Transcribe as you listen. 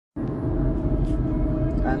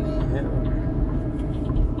I need help.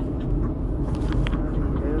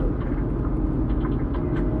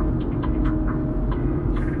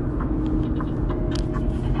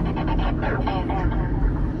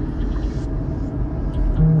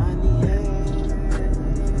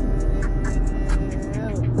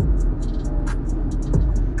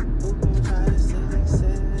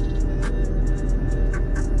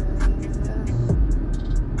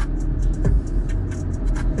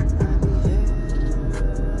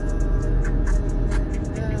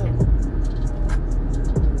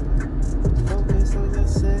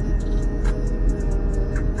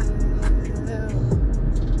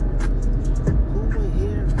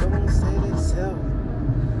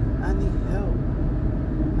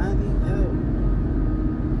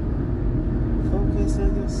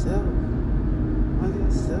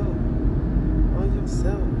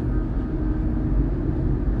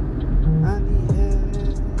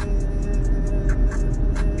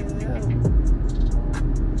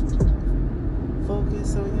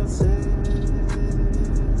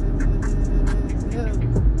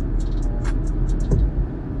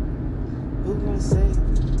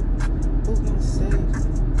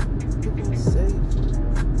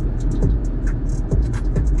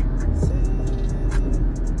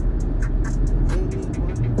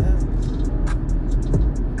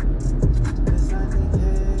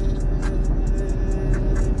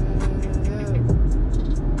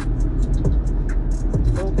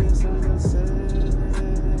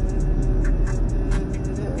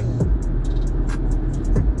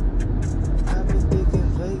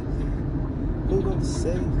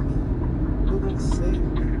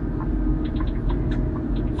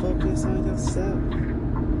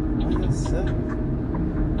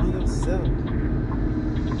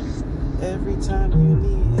 Every time you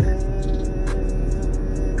need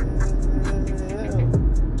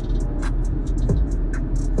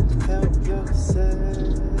help yourself.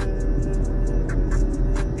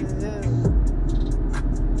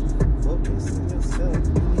 Focus on yourself.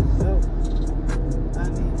 You need help. I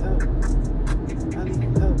need help. I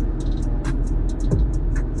need help.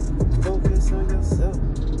 Focus on yourself.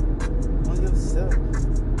 On yourself.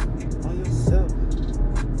 On yourself.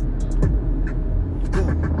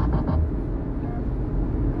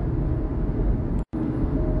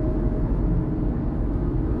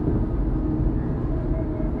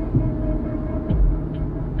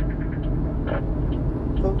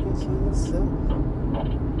 Focus on yourself.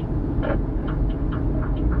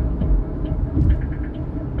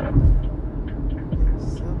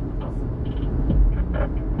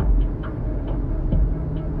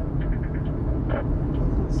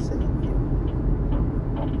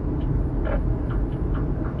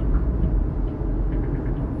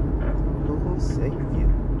 Save you.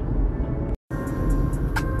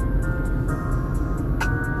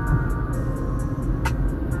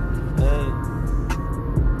 Hey,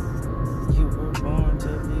 you were born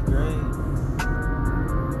to be great.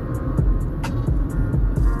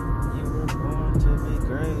 You were born to be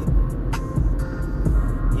great.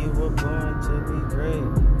 You were born to be great.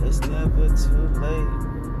 It's never too late.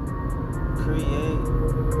 Create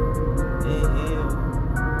and heal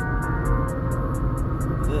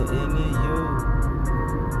the inner you.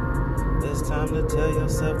 It's time to tell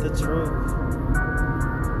yourself the truth.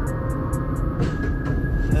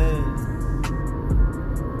 Hey,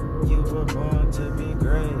 you were born to be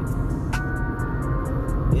great.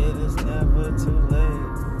 It is never too late.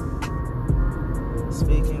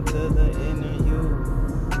 Speaking to the inner you.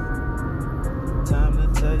 Time to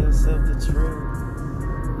tell yourself the truth.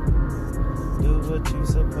 Do what you're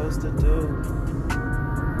supposed to do.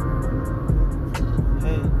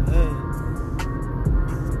 Hey, hey.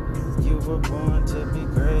 You were born to be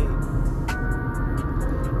great.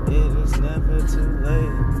 It is never too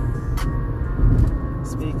late.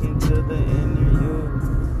 Speaking to the inner you.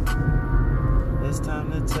 It's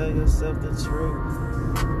time to tell yourself the truth.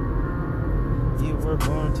 You were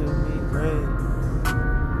born to be great.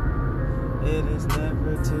 It is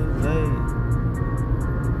never too late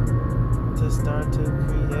to start to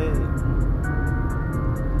create.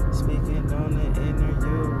 Speaking on the inner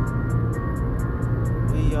you.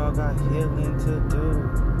 We all got healing to do.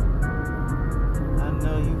 I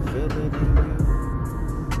know you feel it in you.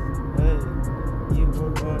 Hey, you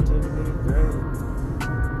were born to be great.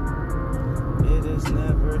 It is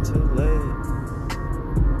never too late.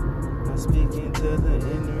 I'm speaking to the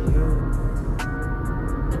inner you.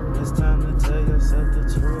 It's time to tell yourself the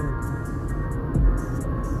truth.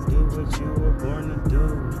 Do what you were born to do.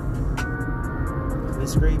 Been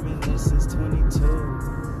screaming this since 22.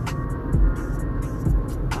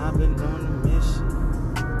 I've been on a mission.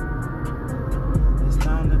 It's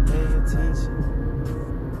time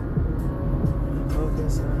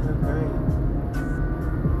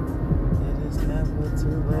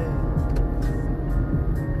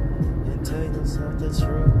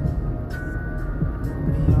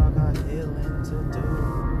We all got healing to do.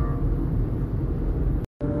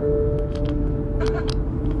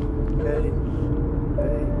 Hey,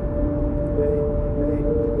 hey, hey, hey,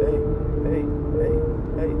 hey, hey, hey,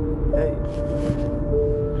 hey, hey.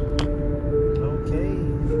 Okay.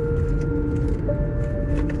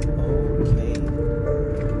 Okay.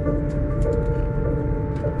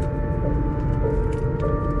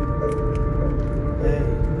 Hey.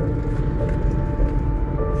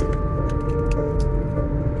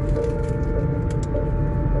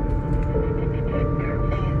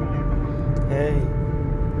 Hey,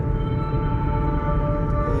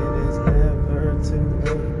 it is never too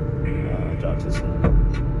late. Drop this one.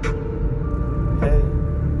 Hey,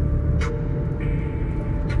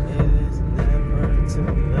 it is never too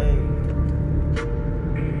late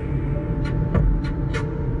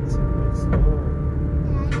to explore.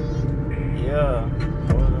 Yeah,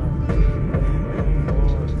 what I'm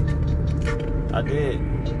for. I did.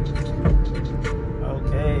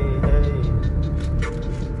 Okay, hey.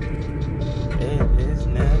 It is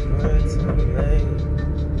never too late.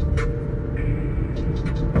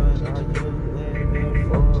 What are you living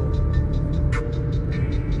for?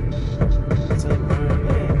 To learn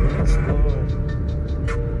and explore.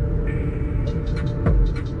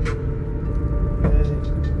 Hey,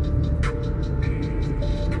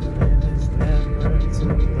 it is never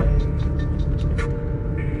too late.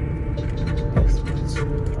 It's what you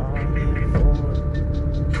are here for.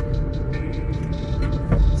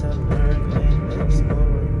 To learn and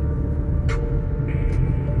explore.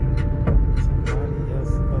 Somebody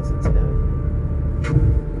else supposed to tell you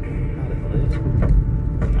how to live.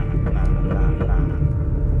 Nah.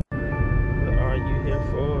 What are you here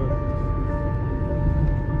for?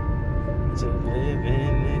 To live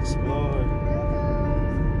and explore.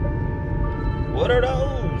 What are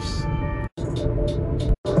those?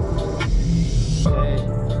 Hey,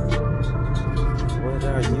 what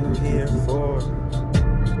are you here for?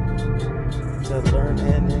 To learn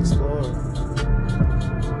and explore.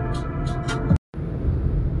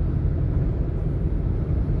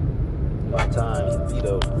 My time,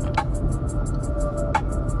 Vito.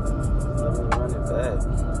 Let me run it back.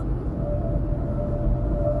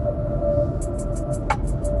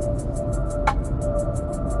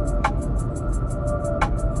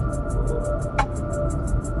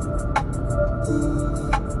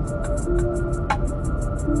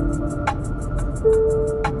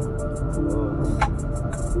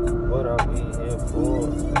 What are we here for?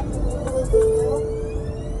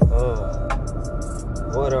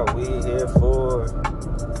 What are we here for?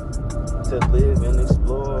 To live and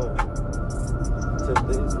explore. To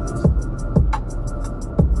live and explore.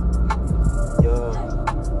 Yo,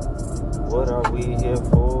 what are we here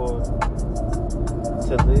for?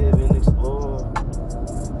 To live and explore.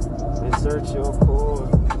 And search your core.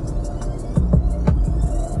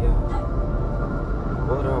 Yo,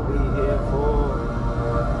 what are we here for?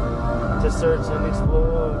 To search and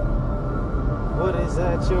explore. What is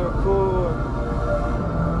at your core?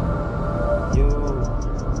 You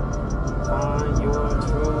find your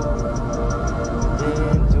truth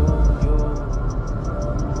and do you.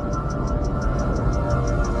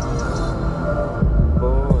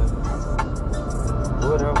 Boy,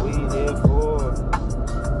 what are we here for?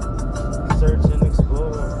 Search and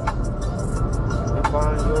explore and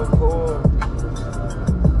find your core.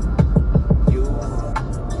 You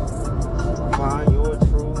find your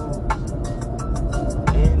truth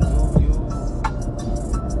and do you.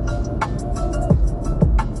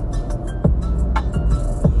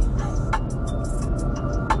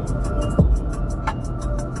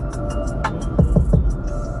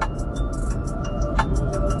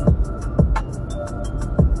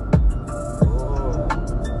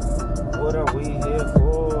 What are we here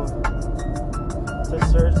for? To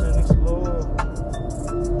search and explore.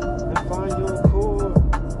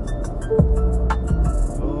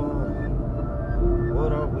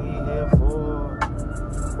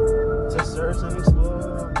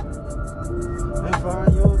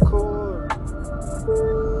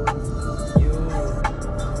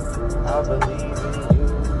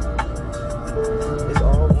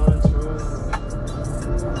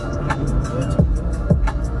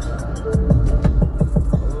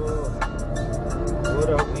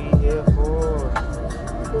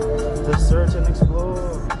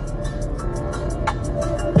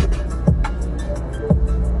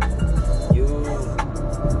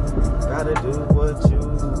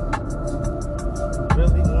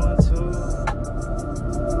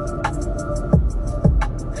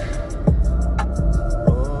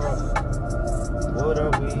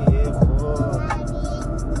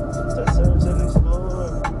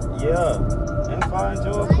 Yeah. And find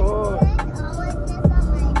your core.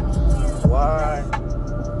 Why?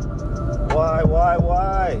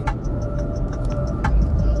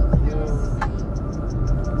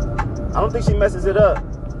 I don't think she messes it up.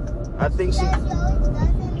 I think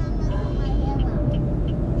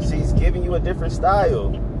she's giving you a different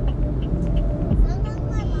style.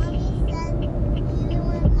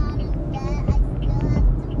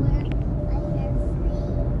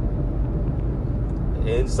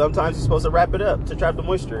 And sometimes you're supposed to wrap it up to trap the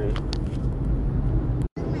moisture in.